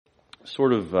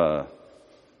sort of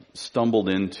stumbled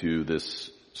into this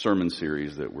sermon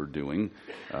series that we're doing.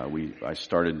 I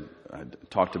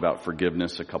talked about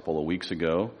forgiveness a couple of weeks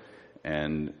ago,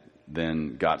 and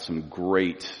then got some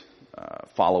great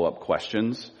follow-up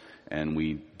questions, and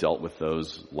we dealt with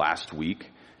those last week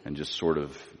and just sort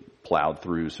of plowed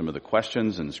through some of the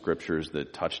questions and scriptures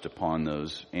that touched upon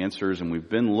those answers. And we've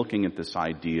been looking at this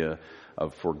idea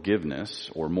of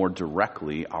forgiveness, or more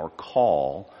directly, our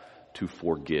call to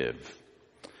forgive.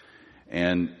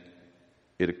 And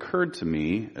it occurred to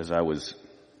me as I was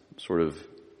sort of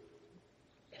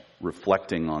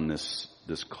reflecting on this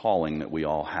calling that we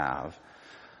all have,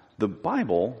 the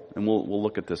Bible, and we'll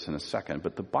look at this in a second,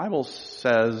 but the Bible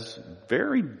says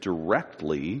very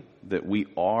directly that we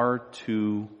are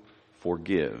to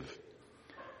forgive.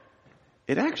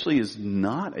 It actually is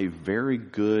not a very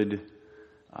good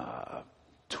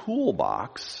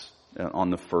toolbox on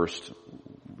the first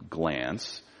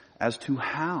glance as to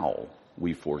how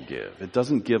we forgive. It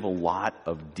doesn't give a lot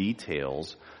of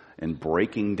details in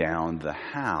breaking down the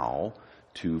how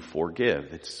to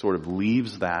forgive. It sort of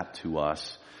leaves that to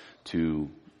us to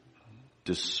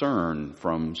discern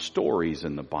from stories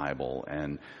in the Bible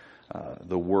and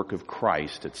the work of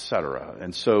Christ, etc.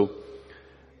 And so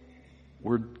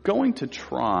we're going to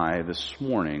try this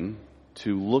morning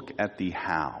to look at the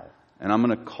how. And I'm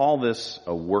going to call this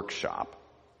a workshop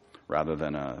rather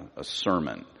than a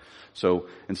sermon. So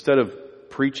instead of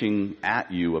preaching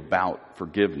at you about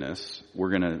forgiveness, we're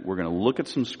going to look at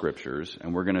some scriptures,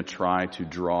 and we're going to try to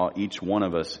draw each one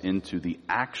of us into the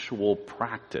actual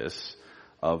practice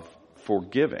of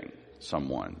forgiving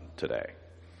someone today.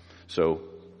 So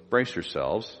brace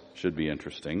yourselves. Should be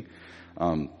interesting.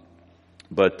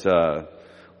 But we're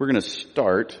going to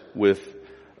start with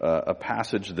a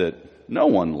passage that no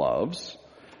one loves.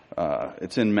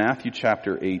 It's in Matthew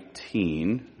chapter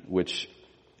 18, which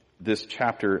this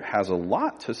chapter has a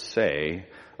lot to say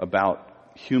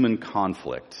about human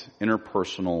conflict,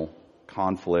 interpersonal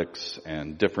conflicts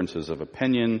and differences of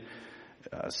opinion,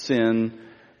 sin,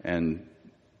 and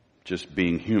just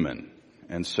being human.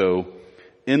 And so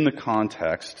in the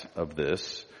context of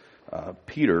this,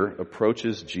 Peter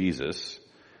approaches Jesus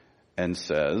and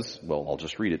says, well, I'll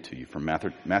just read it to you from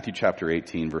Matthew chapter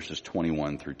 18, verses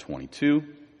 21 through 22.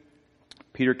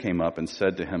 Peter came up and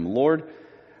said to him, "Lord,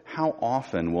 how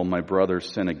often will my brother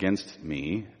sin against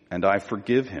me and I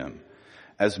forgive him?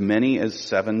 As many as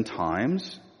 7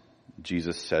 times?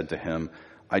 Jesus said to him,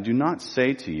 I do not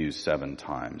say to you 7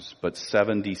 times, but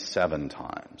 77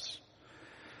 times.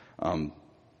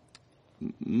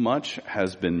 Much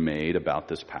has been made about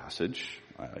this passage.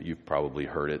 You've probably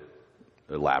heard it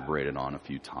elaborated on a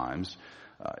few times.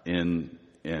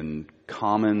 In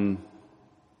common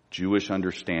Jewish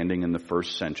understanding in the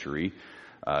first century,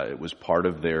 it was part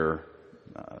of their,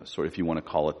 sort of, if you want to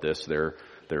call it this, their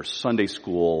Sunday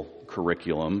school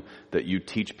curriculum, that you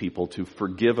teach people to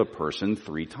forgive a person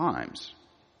 3 times,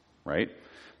 right?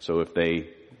 So if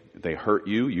they hurt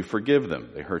you, you forgive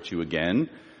them. They hurt you again,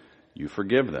 you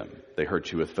forgive them. They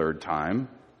hurt you a 3rd time,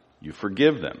 you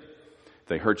forgive them. If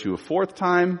they hurt you a 4th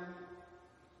time,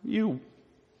 you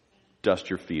dust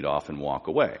your feet off and walk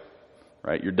away,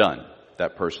 right? You're done.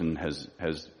 That person has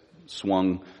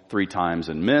swung 3 times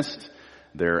and missed.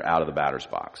 They're out of the batter's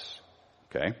box.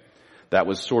 Okay? That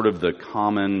was sort of the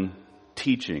common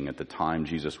teaching at the time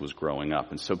Jesus was growing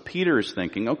up. And so Peter is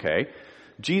thinking, okay,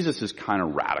 Jesus is kind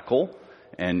of radical,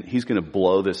 and he's going to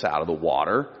blow this out of the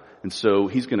water. And so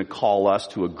he's going to call us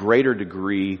to a greater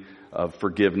degree of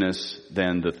forgiveness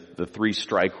than the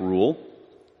 3-strike rule.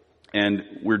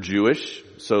 And we're Jewish,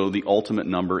 so the ultimate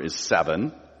number is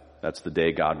 7. That's the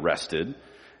day God rested.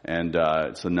 And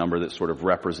it's a number that sort of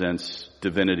represents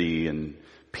divinity and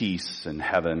peace and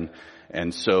heaven.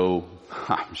 And so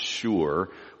I'm sure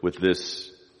with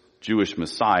this Jewish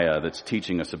Messiah that's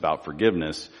teaching us about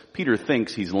forgiveness, Peter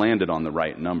thinks he's landed on the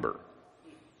right number.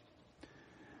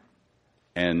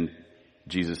 And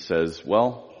Jesus says,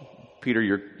 well, Peter,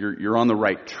 you're on the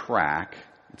right track.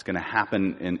 It's going to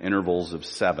happen in intervals of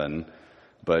 7,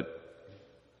 but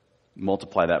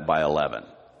multiply that by 11.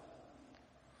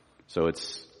 So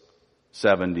it's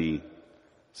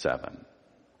 77.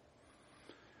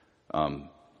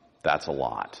 That's a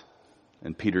lot.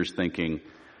 And Peter's thinking,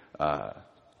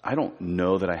 I don't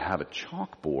know that I have a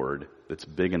chalkboard that's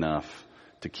big enough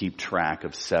to keep track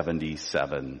of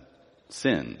 77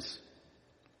 sins,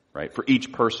 right? For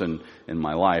each person in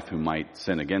my life who might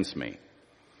sin against me.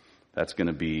 That's going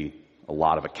to be a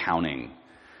lot of accounting.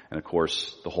 And of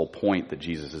course, the whole point that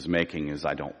Jesus is making is,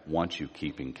 I don't want you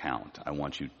keeping count. I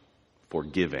want you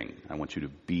forgiving. I want you to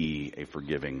be a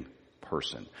forgiving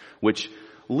person. Which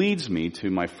leads me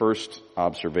to my first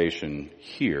observation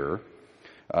here.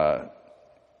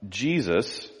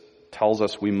 Jesus tells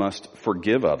us we must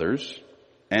forgive others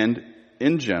and,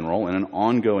 in general, in an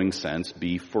ongoing sense,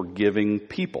 be forgiving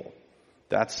people.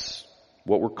 That's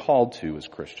what we're called to as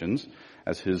Christians,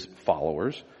 as his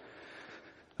followers.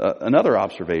 Another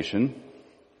observation,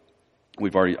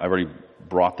 I've already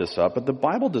brought this up, but the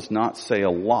Bible does not say a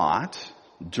lot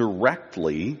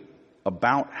directly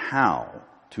about how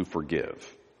to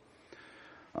forgive.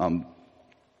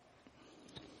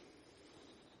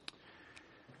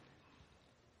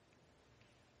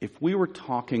 If we were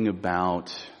talking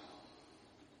about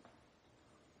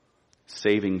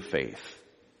saving faith,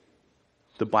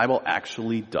 the Bible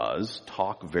actually does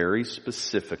talk very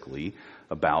specifically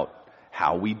about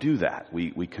how we do that.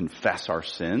 We confess our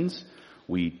sins,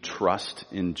 we trust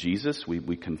in Jesus,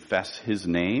 we confess his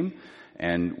name,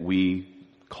 and we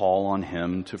call on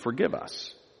him to forgive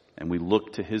us. And we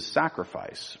look to his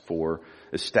sacrifice for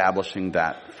establishing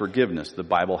that forgiveness. The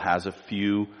Bible has a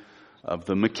few of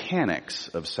the mechanics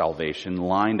of salvation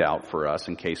lined out for us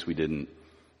in case we didn't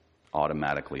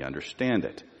automatically understand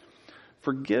it.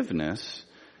 Forgiveness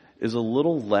is a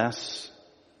little less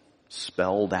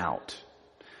spelled out.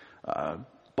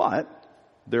 But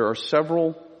there are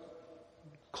several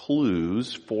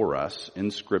clues for us in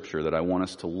Scripture that I want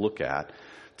us to look at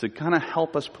to kind of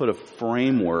help us put a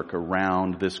framework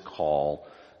around this call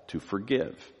to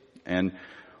forgive. And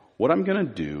what I'm going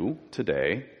to do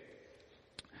today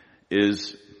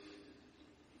is,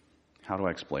 how do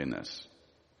I explain this?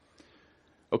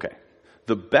 Okay,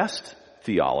 the best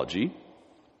theology,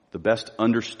 the best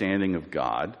understanding of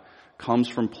God comes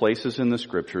from places in the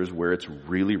Scriptures where it's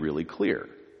really, really clear.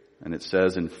 And it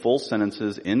says in full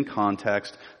sentences, in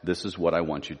context, this is what I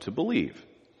want you to believe.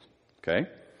 Okay?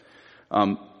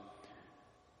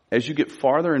 As you get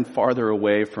farther and farther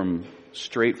away from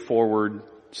straightforward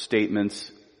statements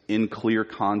in clear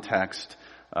context,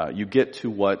 you get to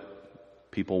what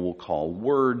people will call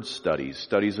word studies,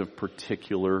 studies of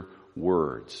particular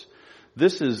words.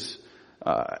 This is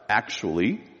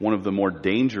actually one of the more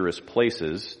dangerous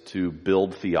places to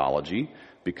build theology,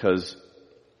 because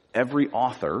every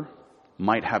author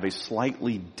might have a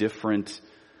slightly different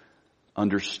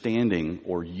understanding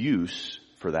or use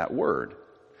for that word.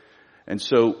 And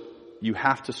so you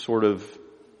have to sort of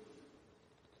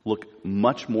look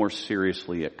much more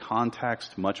seriously at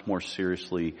context, much more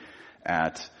seriously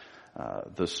at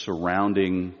the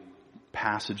surrounding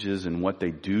passages and what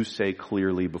they do say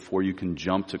clearly before you can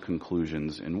jump to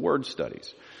conclusions in word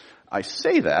studies. I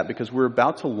say that because we're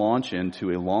about to launch into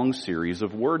a long series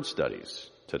of word studies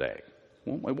today.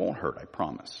 Well, it won't hurt, I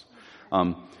promise.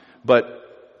 But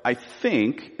I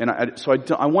think, and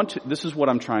I want to, this is what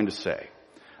I'm trying to say.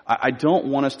 I don't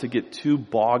want us to get too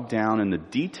bogged down in the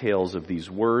details of these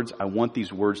words. I want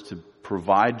these words to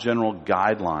provide general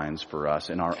guidelines for us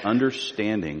in our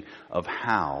understanding of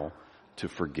how to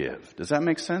forgive. Does that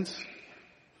make sense?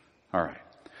 All right.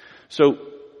 So,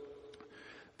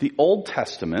 the Old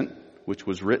Testament, which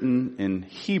was written in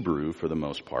Hebrew for the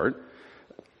most part,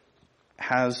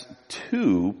 has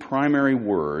two primary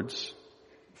words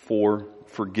for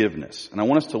forgiveness. And I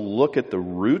want us to look at the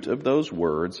root of those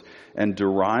words and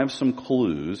derive some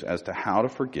clues as to how to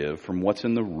forgive from what's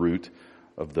in the root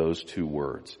of those two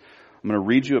words. I'm going to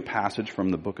read you a passage from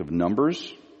the book of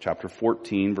Numbers, chapter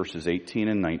 14, verses 18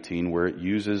 and 19, where it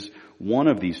uses one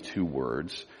of these two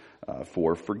words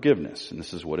for forgiveness. And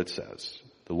this is what it says.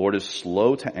 The Lord is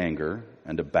slow to anger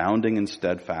and abounding in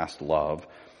steadfast love,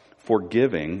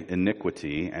 forgiving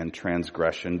iniquity and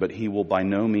transgression, but he will by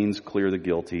no means clear the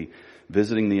guilty,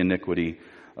 visiting the iniquity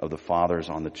of the fathers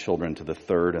on the children to the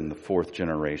third and the fourth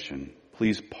generation.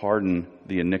 Please pardon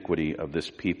the iniquity of this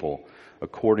people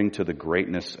according to the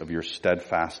greatness of your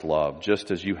steadfast love,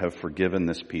 just as you have forgiven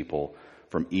this people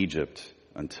from Egypt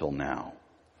until now.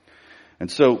 And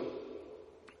so,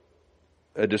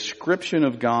 a description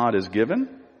of God is given,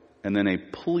 and then a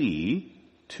plea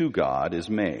to God is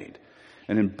made.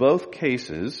 And in both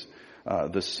cases,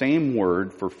 the same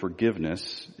word for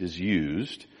forgiveness is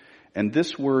used, and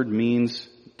this word means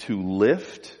to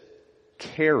lift,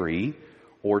 carry,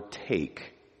 or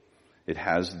take. It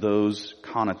has those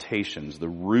connotations. The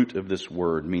root of this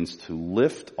word means to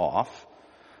lift off,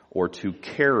 or to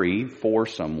carry for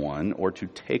someone, or to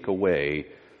take away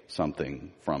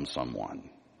something from someone.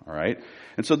 All right?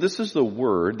 And so this is the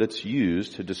word that's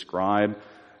used to describe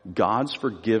God's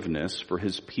forgiveness for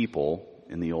his people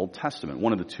in the Old Testament,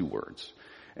 one of the two words.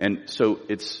 And so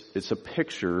it's a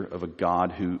picture of a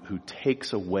God who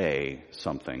takes away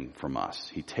something from us.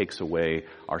 He takes away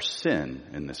our sin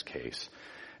in this case.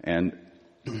 And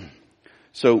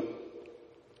so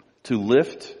To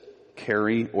lift,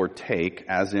 carry, or take,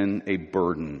 as in a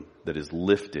burden that is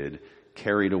lifted,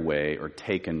 carried away, or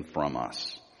taken from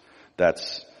us.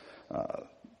 That's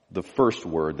the first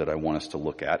word that I want us to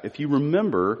look at. If you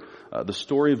remember the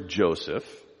story of Joseph,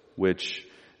 which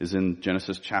is in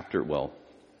Genesis chapter,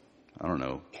 I don't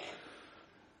know.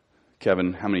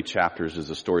 Kevin, how many chapters does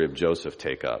the story of Joseph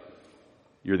take up?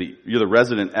 You're the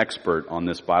resident expert on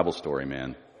this Bible story,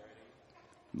 man.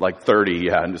 Like 30,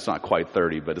 yeah, and it's not quite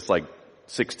 30, but it's like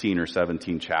 16 or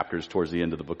 17 chapters towards the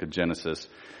end of the book of Genesis.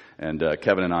 And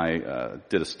Kevin and I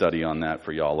did a study on that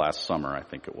for y'all last summer, I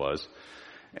think it was.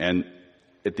 And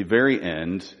at the very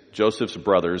end, Joseph's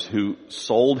brothers, who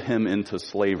sold him into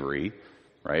slavery,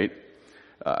 right,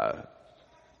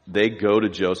 they go to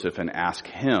Joseph and ask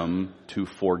him to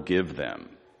forgive them.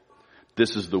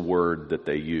 This is the word that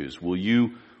they use. Will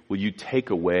you take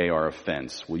away our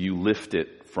offense? Will you lift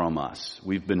it from us?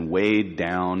 We've been weighed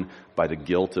down by the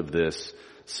guilt of this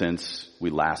since we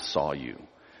last saw you.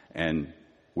 And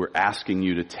we're asking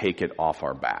you to take it off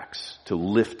our backs, to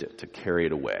lift it, to carry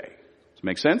it away. Does it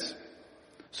make sense?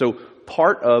 So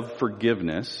part of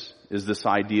forgiveness is this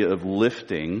idea of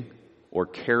lifting or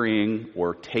carrying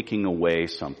or taking away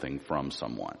something from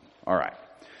someone. All right.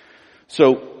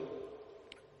 So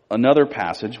another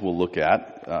passage we'll look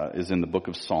at is in the book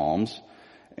of Psalms,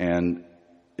 and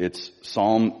it's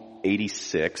Psalm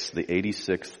 86, the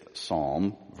 86th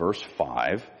Psalm, verse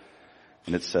 5,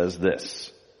 and it says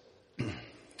this: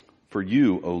 For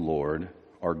you, O Lord,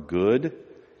 are good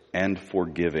and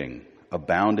forgiving,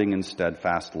 abounding in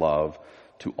steadfast love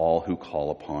to all who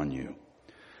call upon you.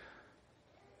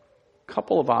 A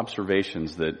couple of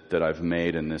observations that I've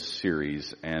made in this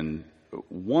series, and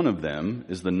one of them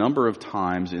is the number of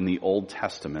times in the Old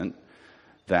Testament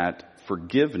that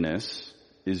forgiveness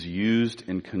is used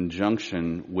in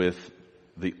conjunction with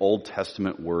the Old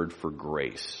Testament word for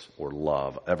grace or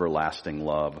love, everlasting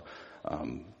love.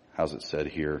 How's it said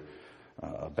here?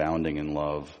 Abounding in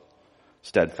love,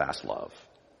 steadfast love.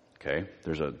 Okay,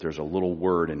 there's a little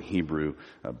word in Hebrew.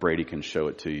 Brady can show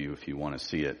it to you if you want to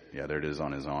see it. Yeah, there it is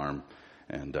on his arm.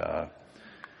 And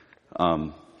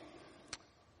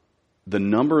the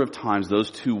number of times those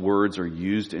two words are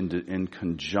used in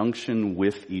conjunction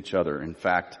with each other. In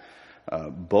fact,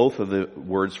 both of the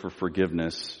words for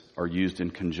forgiveness are used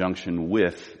in conjunction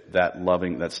with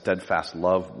that steadfast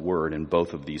love word in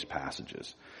both of these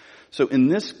passages. So in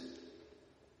this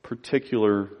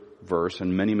particular verse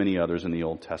and many, many others in the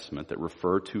Old Testament that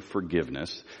refer to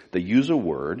forgiveness, they use a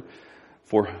word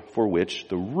for which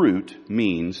the root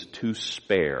means to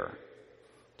spare,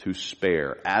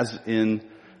 as in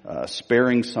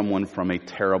sparing someone from a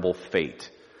terrible fate.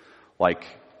 Like,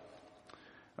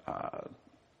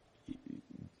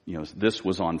 this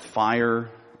was on fire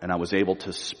and I was able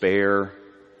to spare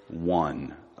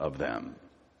one of them,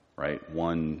 right?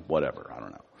 One, whatever, I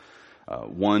don't know.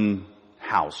 One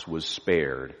house was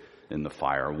spared in the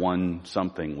fire. One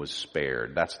something was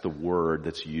spared. That's the word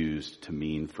that's used to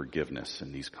mean forgiveness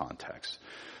in these contexts.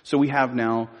 So we have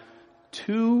now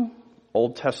two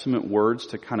Old Testament words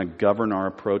to kind of govern our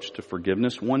approach to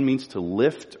forgiveness. One means to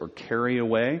lift or carry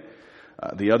away.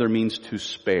 The other means to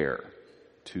spare,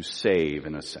 to save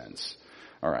in a sense.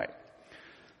 All right.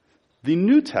 The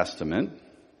New Testament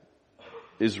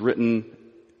is written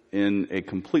in a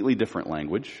completely different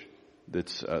language.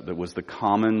 That was the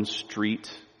common street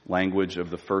language of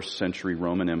the first century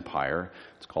Roman Empire.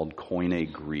 It's called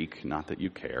Koine Greek, not that you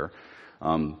care.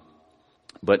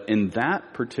 But in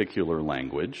that particular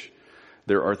language,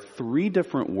 there are three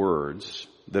different words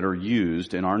that are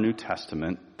used in our New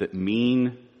Testament that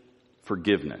mean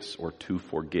forgiveness or to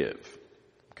forgive.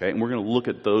 Okay, and we're going to look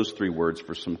at those three words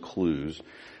for some clues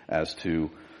as to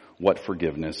what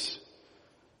forgiveness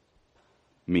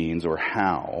means or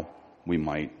how we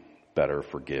might better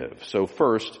forgive. So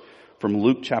first, from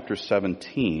Luke chapter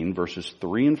 17, verses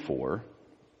 3 and 4,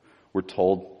 we're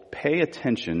told, pay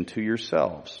attention to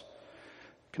yourselves.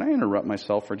 Can I interrupt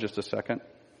myself for just a second?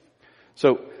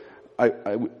 So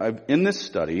I've in this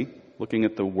study, looking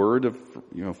at the word of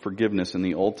forgiveness in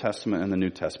the Old Testament and the New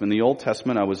Testament. In the Old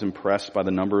Testament, I was impressed by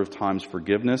the number of times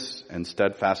forgiveness and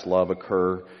steadfast love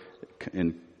occur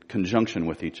in conjunction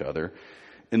with each other.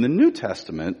 In the New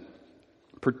Testament,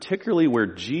 particularly where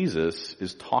Jesus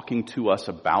is talking to us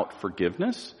about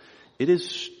forgiveness, it is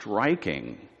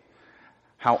striking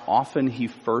how often he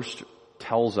first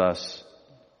tells us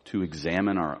to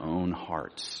examine our own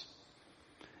hearts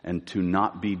and to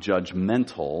not be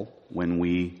judgmental when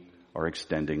we are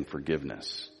extending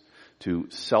forgiveness, to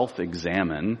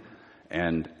self-examine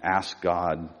and ask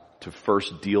God to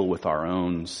first deal with our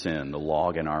own sin, the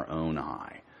log in our own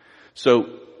eye.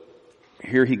 So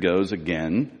here he goes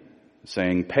again,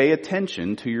 saying, pay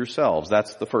attention to yourselves.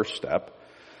 That's the first step.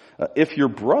 If your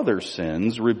brother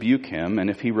sins, rebuke him, and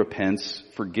if he repents,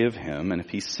 forgive him. And if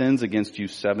he sins against you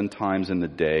 7 times in the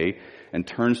day and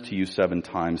turns to you 7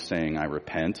 times saying, I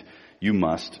repent, you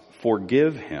must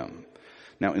forgive him.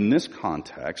 Now, in this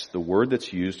context, the word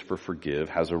that's used for forgive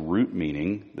has a root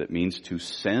meaning that means to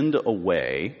send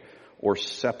away or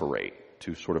separate,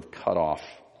 to sort of cut off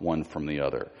one from the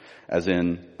other, as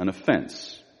in an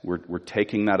offense. We're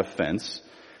taking that offense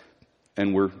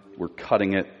and we're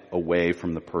cutting it away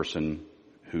from the person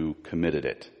who committed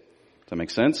it. Does that make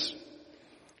sense?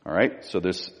 All right. So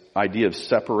this idea of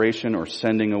separation or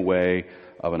sending away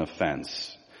of an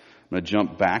offense. I'm going to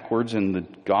jump backwards in the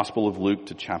Gospel of Luke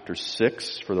to chapter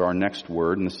 6 for our next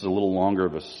word, and this is a little longer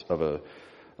of a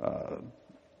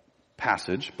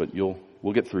passage, but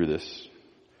we'll get through this.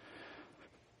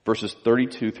 Verses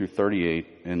 32 through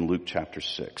 38 in Luke chapter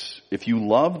 6. If you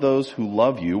love those who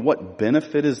love you, what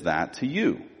benefit is that to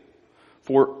you?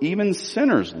 For even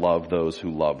sinners love those who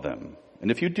love them.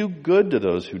 And if you do good to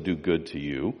those who do good to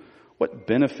you, what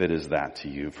benefit is that to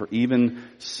you? For even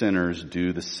sinners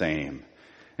do the same.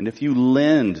 And if you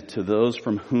lend to those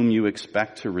from whom you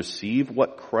expect to receive,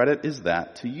 what credit is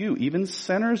that to you? Even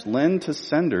sinners lend to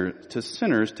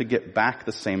sinners to get back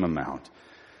the same amount.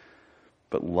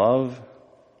 But love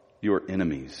your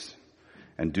enemies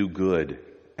and do good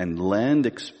and lend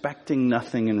expecting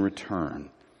nothing in return,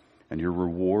 and your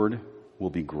reward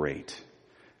will be great,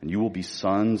 and you will be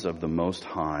sons of the Most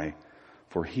High,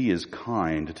 for he is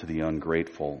kind to the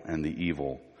ungrateful and the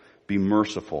evil. Be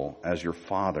merciful as your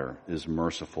Father is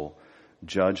merciful.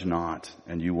 Judge not,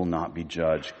 and you will not be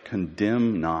judged.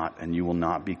 Condemn not, and you will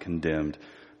not be condemned.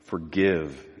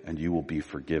 Forgive, and you will be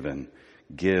forgiven.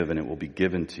 Give, and it will be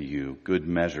given to you. Good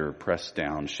measure, pressed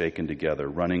down, shaken together,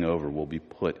 running over, will be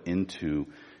put into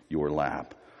your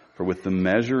lap. For with the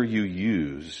measure you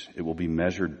use, it will be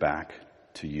measured back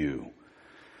to you.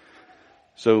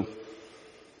 So,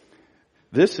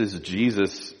 this is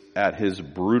Jesus at his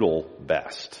brutal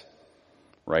best,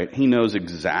 right? He knows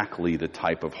exactly the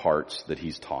type of hearts that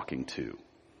he's talking to.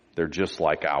 They're just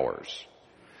like ours.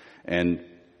 And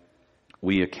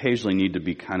we occasionally need to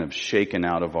be kind of shaken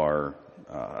out of our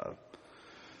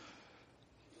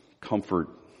comfort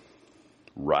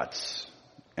ruts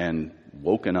and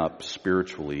woken up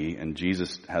spiritually, and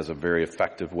Jesus has a very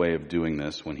effective way of doing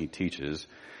this when he teaches,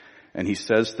 and he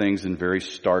says things in very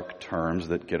stark terms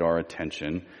that get our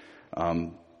attention.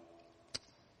 But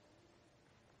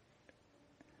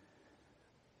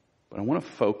I want to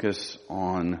focus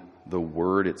on the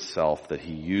word itself that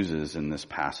he uses in this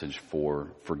passage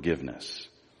for forgiveness.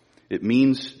 It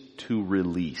means to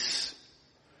release,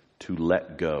 to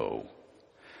let go,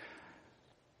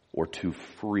 or to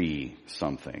free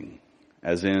something,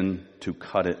 as in to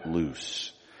cut it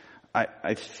loose.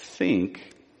 I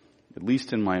think, at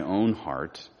least in my own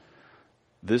heart,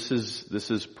 this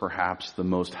is perhaps the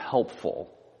most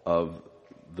helpful of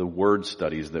the word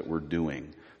studies that we're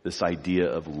doing. This idea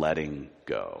of letting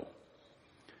go.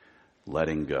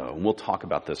 Letting go. And we'll talk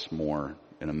about this more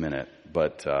in a minute,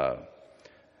 but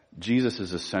Jesus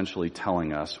is essentially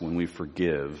telling us when we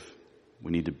forgive,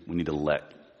 we need to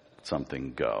let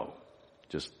something go.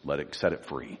 Just set it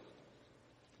free.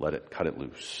 Cut it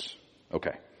loose.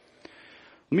 Okay.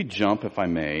 Let me jump, if I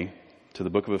may, to the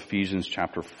book of Ephesians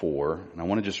chapter 4, and I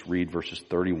want to just read verses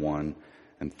 31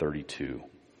 and 32.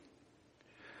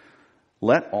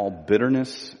 Let all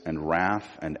bitterness and wrath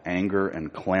and anger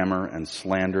and clamor and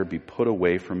slander be put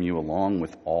away from you along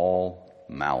with all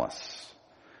malice.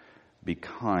 Be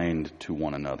kind to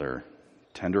one another,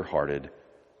 tender-hearted,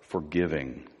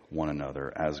 forgiving one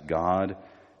another, as God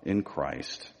in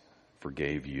Christ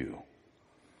forgave you.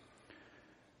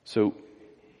 So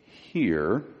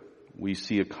here we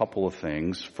see a couple of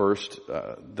things. First,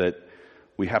 that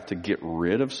we have to get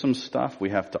rid of some stuff. We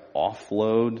have to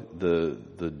offload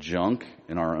the junk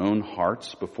in our own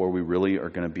hearts before we really are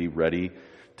going to be ready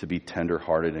to be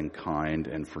tender-hearted and kind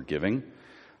and forgiving.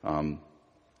 And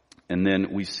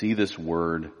then we see this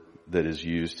word that is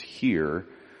used here,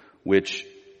 which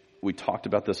we talked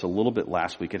about this a little bit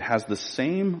last week. It has the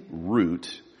same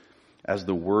root as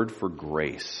the word for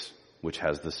grace, which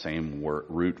has the same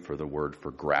root for the word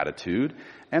for gratitude,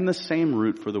 and the same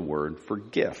root for the word for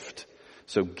gift.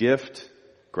 So gift,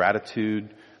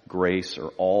 gratitude, grace are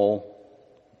all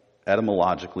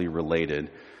etymologically related.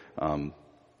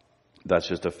 That's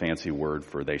just a fancy word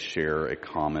for they share a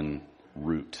common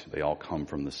root. They all come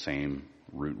from the same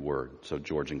root word. So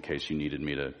George, in case you needed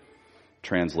me to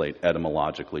translate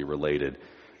etymologically related,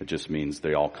 it just means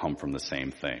they all come from the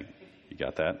same thing. You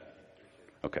got that?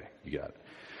 Okay, you got it.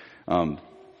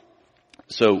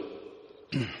 So,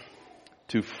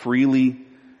 to freely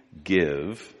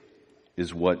give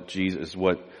is what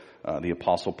the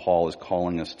Apostle Paul is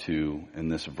calling us to in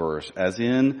this verse, as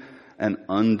in an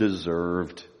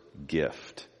undeserved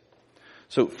gift.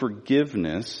 So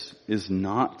forgiveness is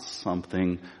not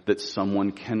something that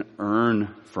someone can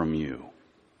earn from you.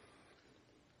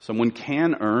 Someone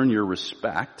can earn your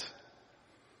respect,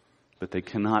 but they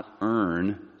cannot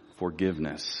earn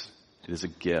forgiveness. It is a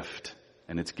gift,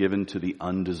 and it's given to the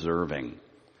undeserving.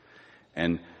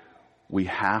 And we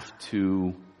have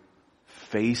to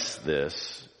face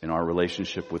this in our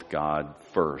relationship with God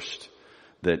first,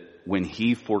 that when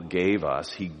He forgave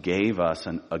us, He gave us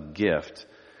a gift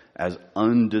as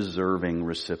undeserving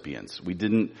recipients. We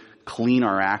didn't clean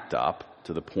our act up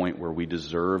to the point where we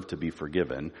deserve to be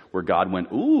forgiven, where God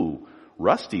went, ooh,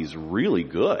 Rusty's really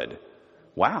good.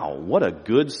 Wow, what a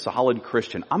good, solid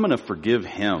Christian. I'm going to forgive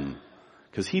him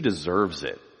because he deserves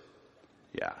it.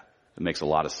 Yeah, it makes a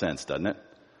lot of sense, doesn't it?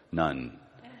 None.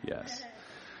 Yes.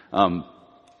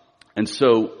 And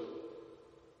so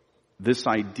this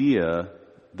idea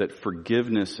that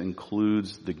forgiveness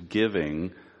includes the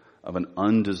giving of an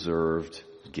undeserved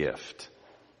gift.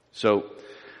 So,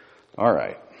 all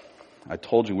right. I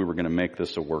told you we were going to make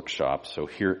this a workshop, so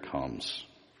here it comes.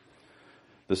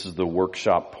 This is the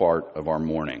workshop part of our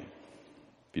morning.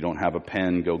 If you don't have a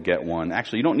pen, go get one.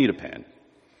 Actually, you don't need a pen,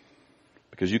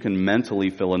 because you can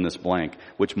mentally fill in this blank,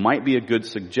 which might be a good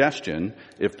suggestion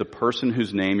if the person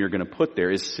whose name you're going to put there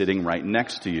is sitting right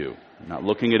next to you. I'm not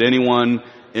looking at anyone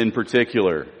in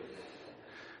particular.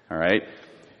 All right?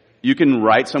 You can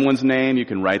write someone's name, you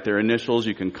can write their initials,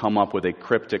 you can come up with a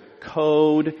cryptic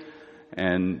code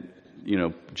and,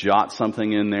 jot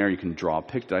something in there. You can draw a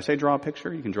picture. Did I say draw a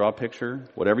picture? You can draw a picture,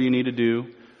 whatever you need to do.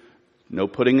 No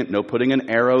putting an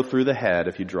arrow through the head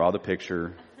if you draw the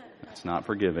picture. That's not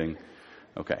forgiving.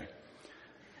 Okay.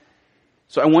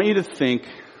 So I want you to think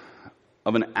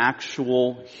of an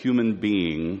actual human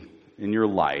being in your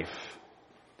life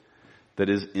that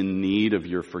is in need of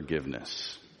your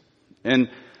forgiveness. And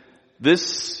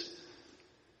this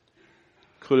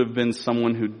could have been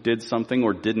someone who did something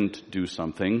or didn't do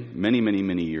something many, many,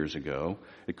 many years ago.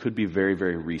 It could be very,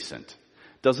 very recent.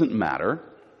 Doesn't matter.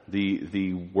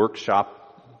 The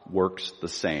workshop works the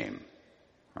same.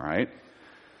 All right?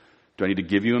 Do I need to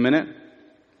give you a minute?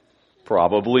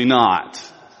 Probably not.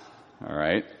 All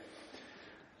right?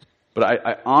 But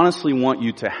I honestly want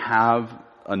you to have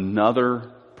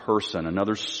another person,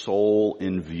 another soul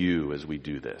in view as we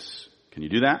do this. Can you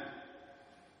do that?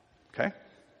 Okay.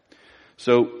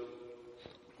 So,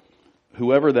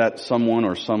 whoever that someone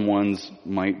or someone's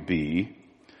might be,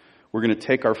 we're going to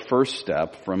take our first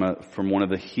step from one of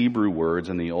the Hebrew words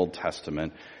in the Old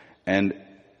Testament, and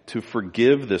to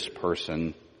forgive this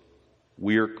person,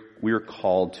 we are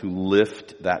called to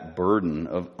lift that burden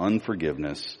of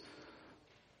unforgiveness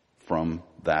from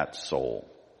that soul.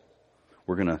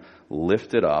 We're going to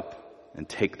lift it up and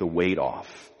take the weight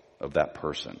off of that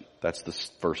person. That's the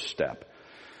first step.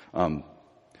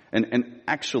 And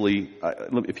actually,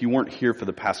 if you weren't here for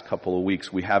the past couple of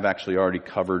weeks, we have actually already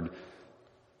covered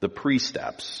the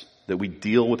pre-steps, that we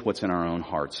deal with what's in our own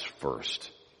hearts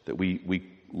first, that we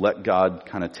let God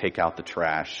kind of take out the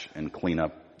trash and clean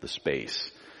up the space,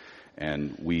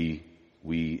 and we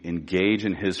engage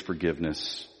in His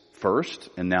forgiveness first,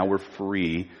 and now we're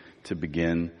free to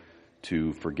begin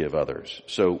to forgive others.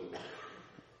 So,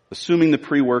 assuming the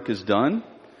pre-work is done,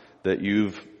 that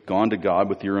you've gone to God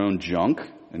with your own junk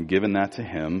and given that to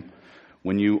Him,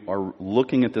 when you are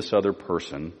looking at this other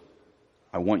person,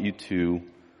 I want you to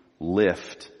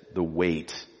lift the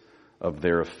weight of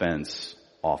their offense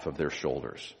off of their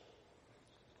shoulders.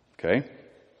 Okay?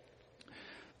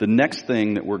 The next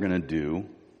thing that we're going to do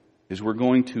is we're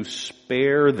going to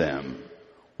spare them.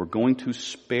 We're going to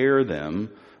spare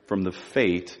them from the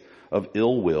fate of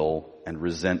ill will and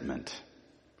resentment.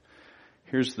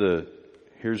 Here's the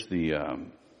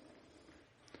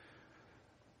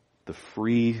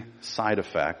free side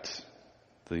effect,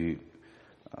 the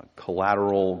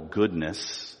collateral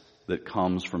goodness that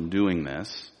comes from doing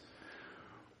this.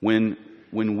 When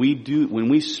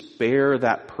we spare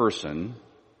that person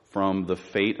from the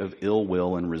fate of ill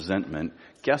will and resentment,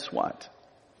 guess what?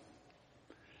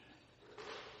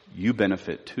 You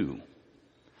benefit too.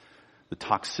 The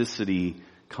toxicity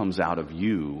comes out of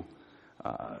you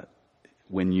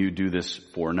when you do this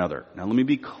for another. Now let me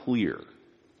be clear.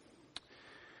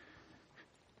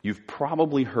 You've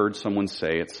probably heard someone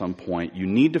say at some point, you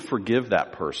need to forgive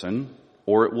that person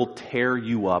or it will tear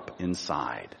you up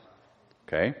inside.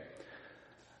 Okay?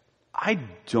 I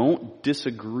don't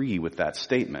disagree with that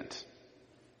statement.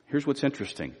 here's what's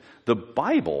interesting. The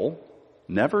Bible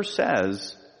never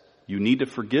says you need to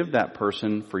forgive that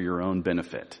person for your own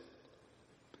benefit.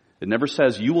 It never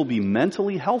says you will be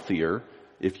mentally healthier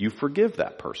if you forgive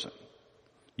that person.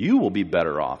 You will be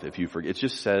better off if you forgive. It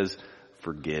just says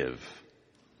forgive.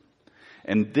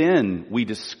 And then we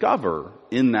discover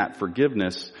in that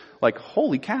forgiveness, like,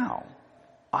 holy cow,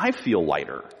 I feel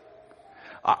lighter.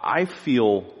 I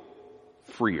feel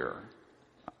freer.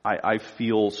 I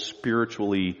feel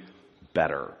spiritually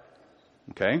better.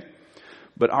 Okay?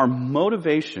 But our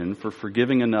motivation for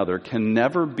forgiving another can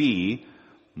never be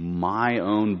my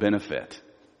own benefit.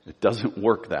 It doesn't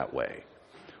work that way.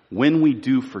 When we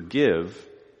do forgive,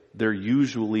 there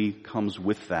usually comes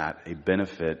with that a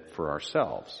benefit for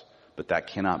ourselves. But that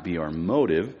cannot be our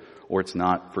motive, or it's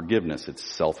not forgiveness. It's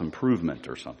self-improvement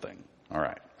or something. All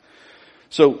right.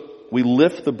 So we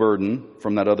lift the burden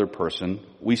from that other person.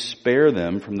 We spare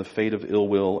them from the fate of ill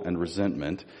will and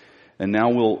resentment. And now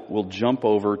we'll jump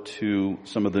over to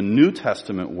some of the New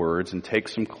Testament words and take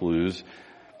some clues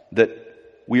that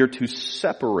we are to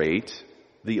separate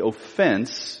the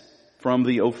offense from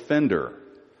the offender.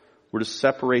 We're to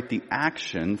separate the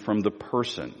action from the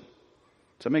person.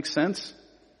 Does that make sense?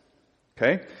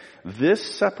 Okay? This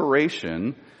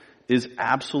separation is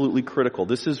absolutely critical.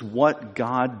 This is what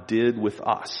God did with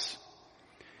us.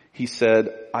 He said,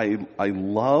 I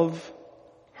love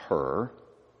her,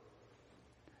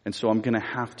 and so I'm going to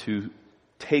have to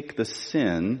take the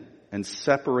sin and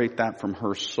separate that from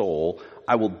her soul.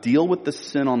 I will deal with the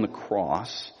sin on the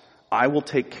cross. I will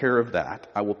take care of that.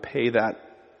 I will pay that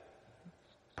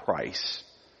price.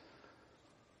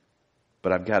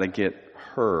 But I've got to get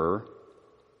her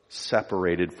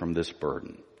separated from this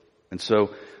burden. And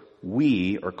so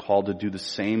we are called to do the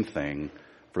same thing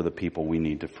for the people we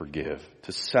need to forgive,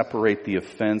 to separate the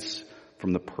offense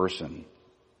from the person.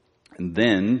 And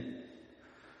then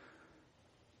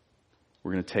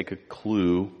we're going to take a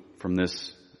clue from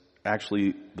this,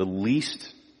 actually the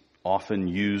least often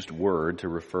used word to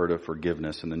refer to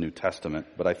forgiveness in the New Testament,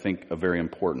 but I think a very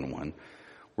important one.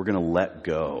 We're going to let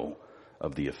go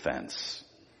of the offense.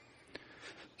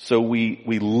 So we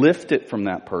lift it from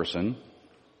that person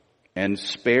and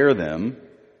spare them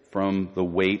from the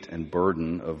weight and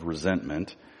burden of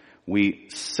resentment. We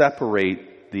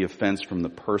separate the offense from the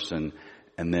person,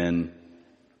 and then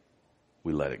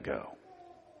we let it go.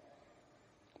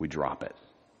 We drop it.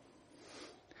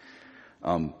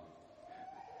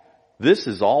 This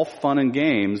is all fun and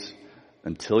games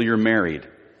until you're married.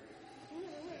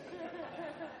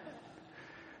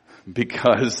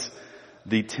 Because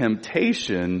the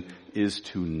temptation is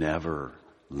to never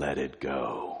let it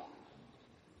go.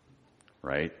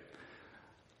 Right?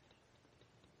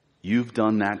 You've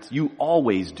done that. You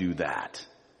always do that.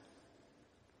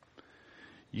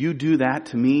 You do that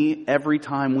to me every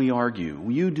time we argue.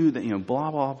 You do that, blah,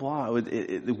 blah, blah.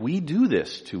 We do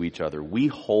this to each other. We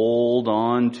hold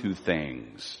on to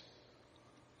things.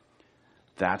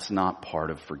 That's not part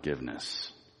of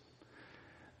forgiveness.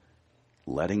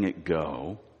 Letting it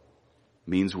go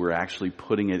means we're actually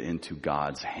putting it into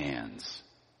God's hands.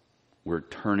 We're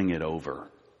turning it over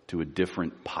to a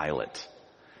different pilot.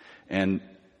 And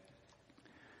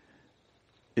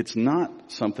it's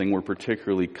not something we're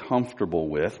particularly comfortable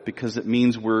with because it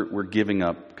means we're giving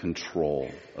up control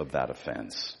of that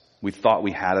offense. We thought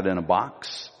we had it in a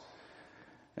box,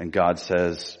 and God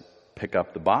says, pick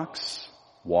up the box,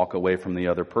 walk away from the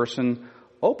other person,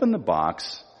 open the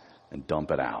box, and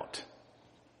dump it out.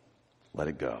 Let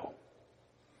it go.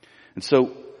 And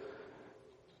so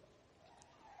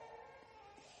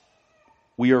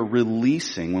we are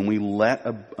releasing, when we let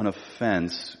an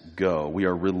offense go, we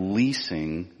are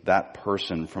releasing that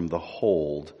person from the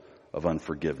hold of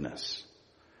unforgiveness.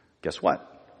 Guess what?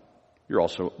 You're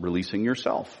also releasing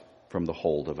yourself from the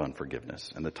hold of unforgiveness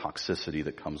and the toxicity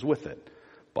that comes with it.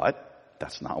 But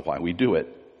that's not why we do it.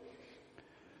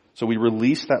 So we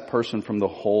release that person from the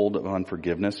hold of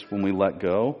unforgiveness when we let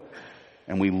go,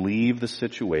 and we leave the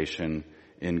situation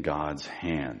in God's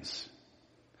hands.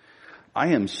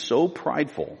 I am so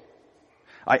prideful.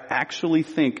 I actually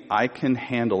think I can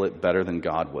handle it better than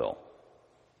God will.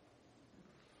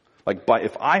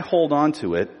 If I hold on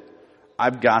to it,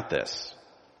 I've got this.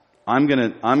 I'm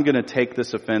gonna take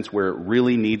this offense where it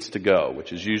really needs to go,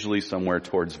 which is usually somewhere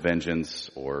towards vengeance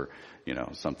or,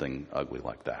 something ugly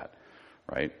like that,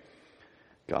 right?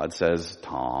 God says,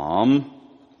 Tom,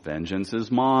 vengeance is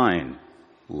mine.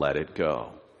 Let it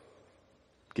go.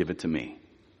 Give it to me.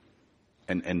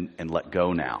 And let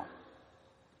go now.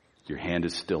 Your hand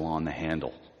is still on the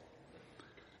handle.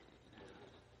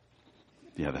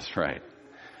 Yeah, that's right.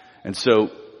 And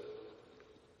so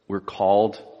we're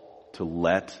called to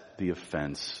let the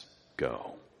offense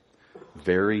go.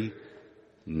 Very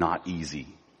not easy.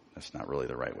 That's not really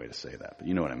the right way to say that, but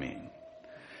you know what I mean.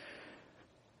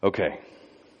 Okay.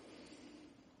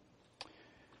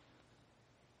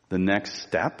 The next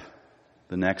step,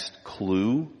 the next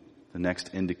clue, the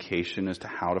next indication as to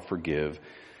how to forgive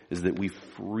is that we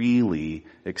freely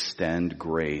extend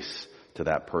grace to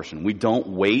that person. We don't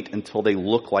wait until they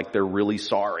look like they're really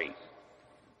sorry.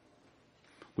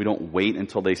 We don't wait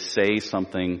until they say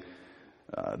something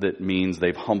that means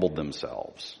they've humbled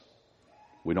themselves.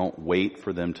 We don't wait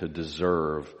for them to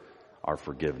deserve our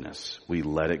forgiveness. We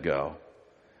let it go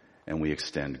and we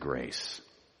extend grace.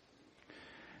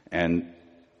 And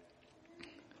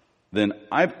then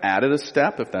I've added a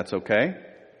step, if that's okay.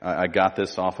 I got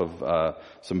this off of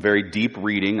some very deep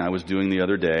reading I was doing the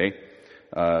other day.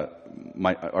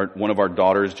 One of our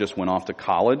daughters just went off to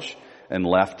college and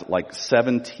left like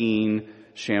 17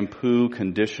 shampoo,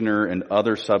 conditioner, and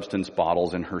other substance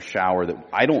bottles in her shower that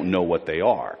I don't know what they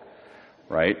are,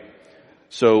 right?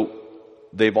 So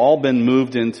they've all been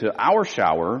moved into our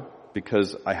shower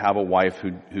because I have a wife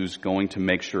who's going to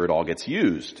make sure it all gets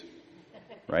used,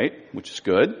 right? Which is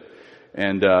good.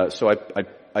 And so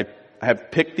I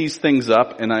have picked these things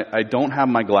up, and I don't have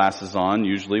my glasses on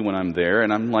usually when I'm there,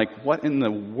 and I'm like, what in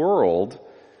the world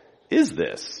is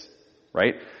this,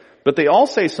 right? But they all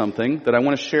say something that I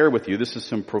want to share with you. This is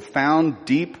some profound,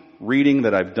 deep reading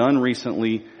that I've done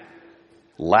recently.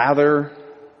 Lather,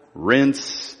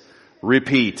 rinse,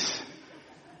 repeat.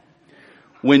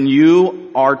 When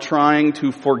you are trying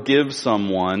to forgive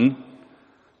someone,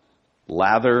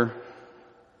 lather,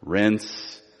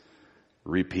 rinse,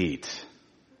 repeat.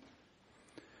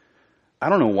 I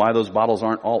don't know why those bottles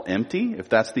aren't all empty. If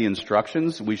that's the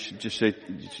instructions, we should just say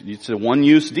it's a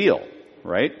one-use deal,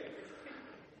 right?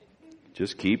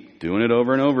 Just keep doing it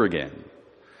over and over again.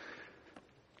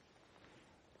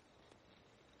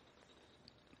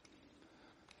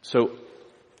 So,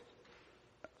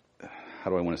 how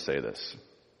do I want to say this?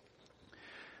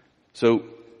 So,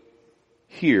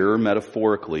 here,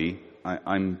 metaphorically,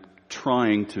 I'm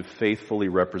trying to faithfully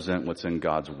represent what's in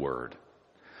God's Word.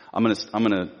 I'm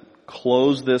gonna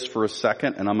close this for a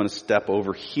second, and I'm gonna step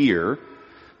over here,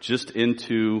 just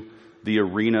into the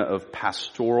arena of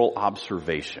pastoral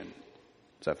observation.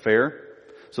 Is that fair?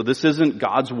 So this isn't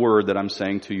God's Word that I'm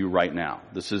saying to you right now.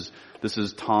 This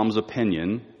is Tom's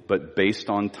opinion, but based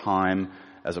on time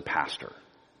as a pastor.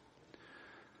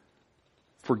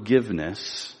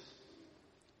 Forgiveness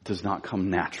does not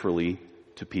come naturally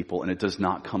to people, and it does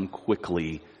not come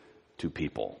quickly to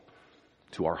people,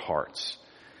 to our hearts.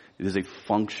 It is a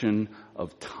function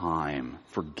of time.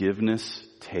 Forgiveness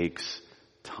takes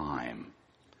time.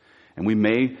 And we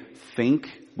may think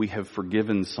we have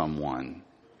forgiven someone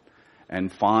and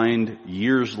find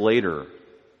years later,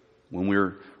 when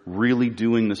we're really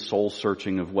doing the soul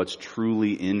searching of what's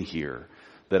truly in here,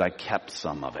 that I kept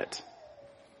some of it.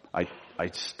 I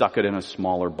stuck it in a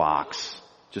smaller box,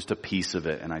 just a piece of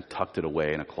it, and I tucked it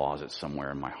away in a closet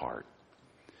somewhere in my heart.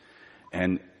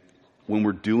 And when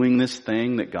we're doing this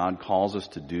thing that God calls us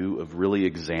to do of really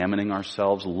examining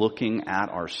ourselves, looking at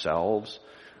ourselves,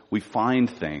 we find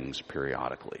things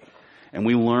periodically. And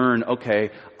we learn, okay,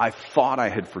 I thought I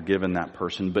had forgiven that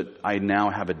person, but I now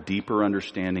have a deeper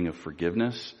understanding of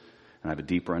forgiveness, and I have a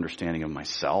deeper understanding of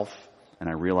myself, and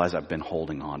I realize I've been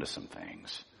holding on to some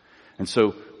things. And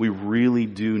so we really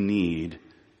do need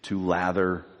to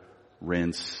lather,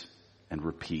 rinse, and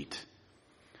repeat.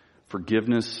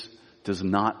 Forgiveness does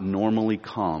not normally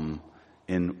come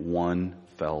in one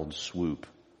felled swoop.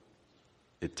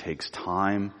 It takes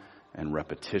time and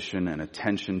repetition and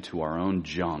attention to our own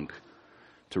junk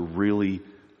to really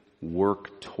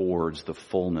work towards the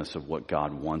fullness of what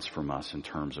God wants from us in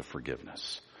terms of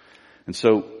forgiveness. And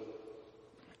so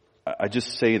I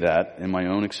just say that in my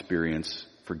own experience,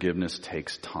 forgiveness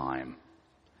takes time.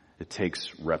 It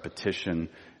takes repetition.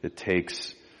 It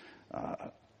takes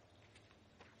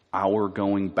our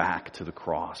going back to the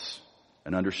cross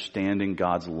and understanding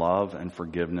God's love and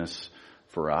forgiveness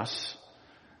for us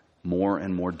more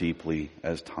and more deeply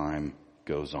as time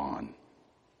goes on.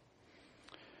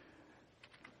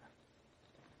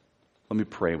 Let me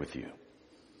pray with you.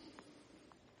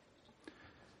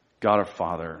 God our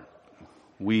Father,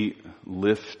 we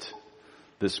lift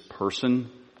this person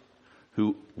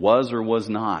who was or was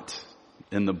not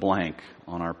in the blank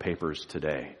on our papers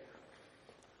today.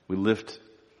 We lift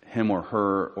him or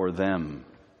her or them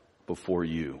before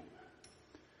you.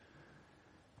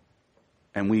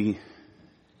 And we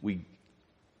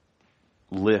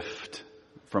lift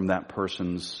from that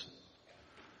person's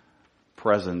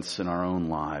presence in our own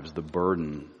lives the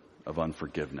burden of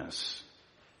unforgiveness.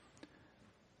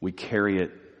 we carry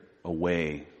it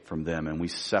away from them and we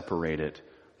separate it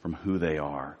from who they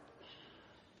are.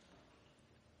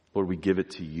 Lord, we give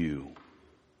it to you.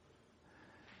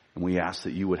 And we ask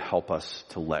that you would help us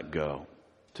to let go,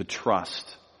 to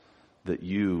trust that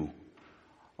you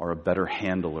are a better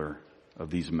handler of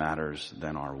these matters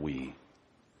than are we.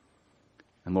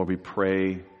 And Lord, we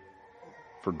pray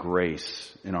for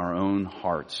grace in our own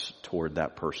hearts toward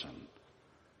that person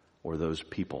or those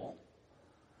people.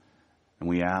 And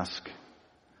we ask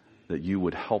that you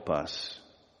would help us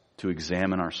to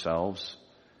examine ourselves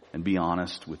and be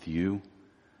honest with you,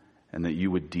 and that you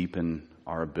would deepen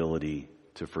our ability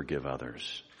to forgive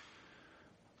others.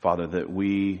 Father, that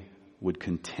we would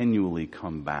continually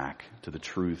come back to the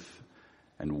truth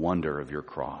and wonder of your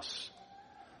cross.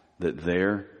 That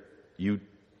there you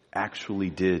actually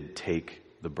did take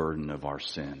the burden of our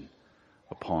sin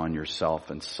upon yourself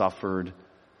and suffered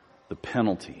the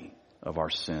penalty of our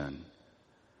sin.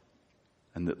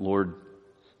 And that, Lord,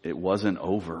 it wasn't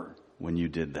over when you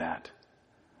did that,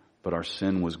 but our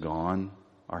sin was gone,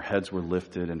 our heads were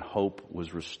lifted, and hope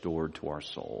was restored to our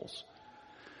souls.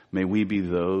 May we be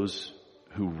those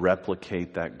who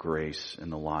replicate that grace in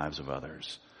the lives of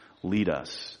others. Lead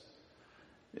us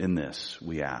in this,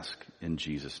 we ask, in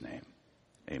Jesus' name.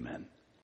 Amen.